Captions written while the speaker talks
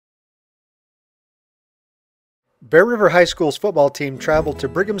Bear River High School's football team traveled to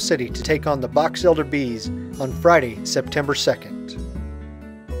Brigham City to take on the Box Elder Bees on Friday, September 2nd.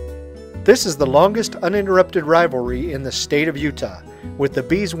 This is the longest uninterrupted rivalry in the state of Utah, with the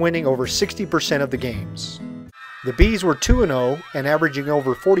Bees winning over 60% of the games. The Bees were 2-0 and averaging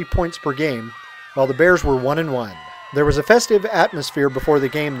over 40 points per game, while the Bears were 1-1. There was a festive atmosphere before the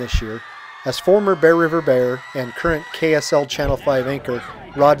game this year, as former Bear River Bear and current KSL Channel 5 anchor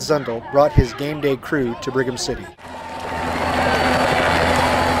Rod Zundel brought his game day crew to Brigham City.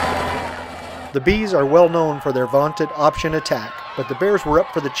 The Bees are well known for their vaunted option attack, but the Bears were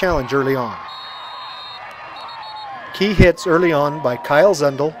up for the challenge early on. Key hits early on by Kyle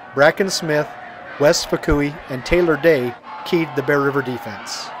Zundel, Bracken Smith, Wes Fakui, and Taylor Day keyed the Bear River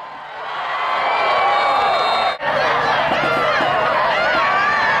defense.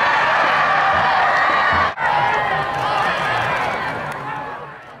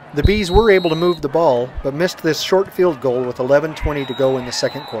 The Bees were able to move the ball, but missed this short field goal with 11:20 to go in the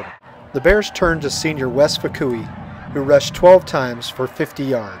second quarter. The Bears turned to senior Wes Fakui, who rushed 12 times for 50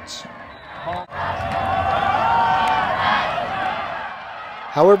 yards.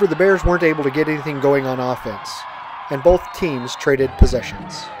 However, the Bears weren't able to get anything going on offense, and both teams traded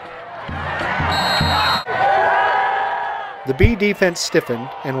possessions. The Bee defense stiffened,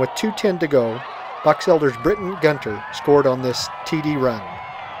 and with 2:10 to go, Box Elder's Britton Gunter scored on this TD run.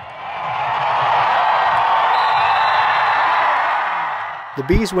 The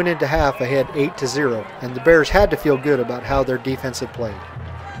Bees went into half ahead 8-0, and the Bears had to feel good about how their defense had played.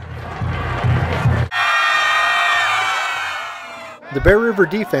 The Bear River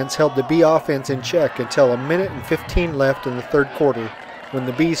defense held the Bee offense in check until 1:15 left in the third quarter, when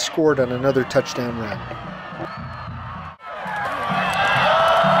the Bees scored on another touchdown run.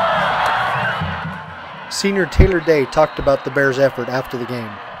 Senior Taylor Day talked about the Bears' effort after the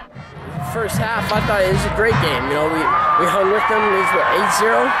game. First half, I thought it was a great game. You know, we hung with them. It was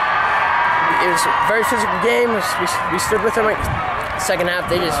 8-0. It was a very physical game. We stood with them. Like, second half,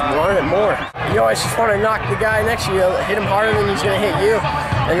 they just wanted it more. You always just want to knock the guy next to you, hit him harder than he's going to hit you,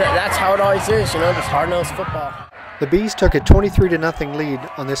 and that's how it always is. You know, just hard-nosed football. The Bees took a 23-0 lead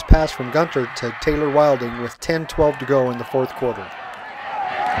on this pass from Gunter to Taylor Wilding with 10:12 to go in the fourth quarter.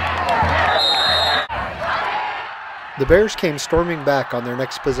 The Bears came storming back on their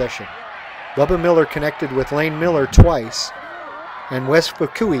next possession. Bubba Miller connected with Lane Miller twice, and Wes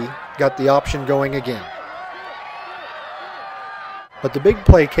Fakui got the option going again. But the big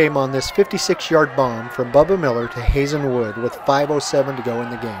play came on this 56-yard bomb from Bubba Miller to Hazen Wood with 5:07 to go in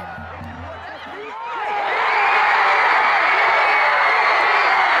the game.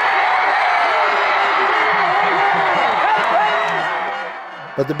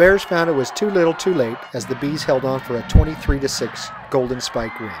 But the Bears found it was too little too late as the Bees held on for a 23-6 Golden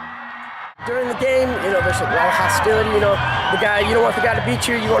Spike win. During the game, you know, there's a lot of hostility. You know, you don't want the guy to beat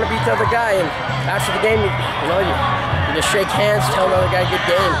you, you want to beat the other guy. And after the game, you just shake hands, tell another guy good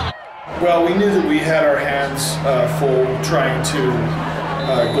game. Well, we knew that we had our hands full trying to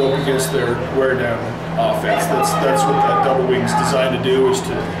go up against their wear-down offense. That's what that double wing's designed to do, is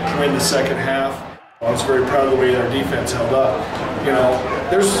to win the second half. I was very proud of the way our defense held up. You know,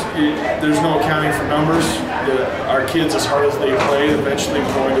 there's no accounting for numbers. Our kids, as hard as they played, eventually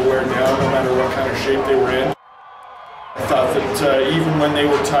were going to wear down no matter what kind of shape they were in. I thought that even when they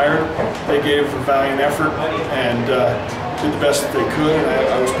were tired, they gave a valiant effort and did the best that they could, and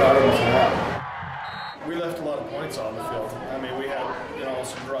I was proud of them for that. We left a lot of points on the field. I mean, we had, you know,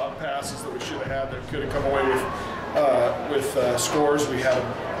 some drop passes that we should have had that could have come away with scores. We had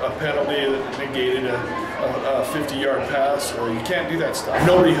a penalty that negated a 50-yard pass. You can't do that stuff.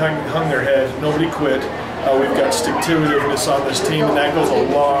 Nobody hung their head. Nobody quit. We've got stick-to-itiveness on this team, and that goes a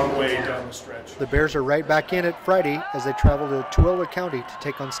long way down the stretch. The Bears are right back in it Friday as they travel to Tooele County to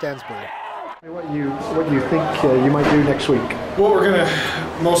take on Stansbury. What do you think you might do next week? What we're going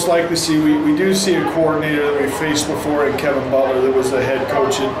to most likely see, we do see a coordinator that we faced before in Kevin Butler that was the head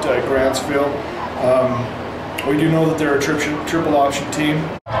coach at Grantsville. We do know that they're a triple option team.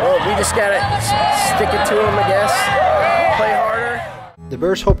 Well, we just got to stick it to them, I guess. Play harder. The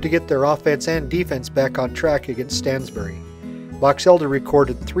Bears hope to get their offense and defense back on track against Stansbury. Box Elder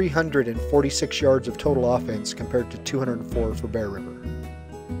recorded 346 yards of total offense compared to 204 for Bear River.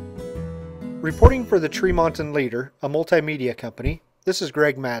 Reporting for the Tremont and Leader, a multimedia company, this is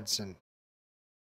Greg Madsen.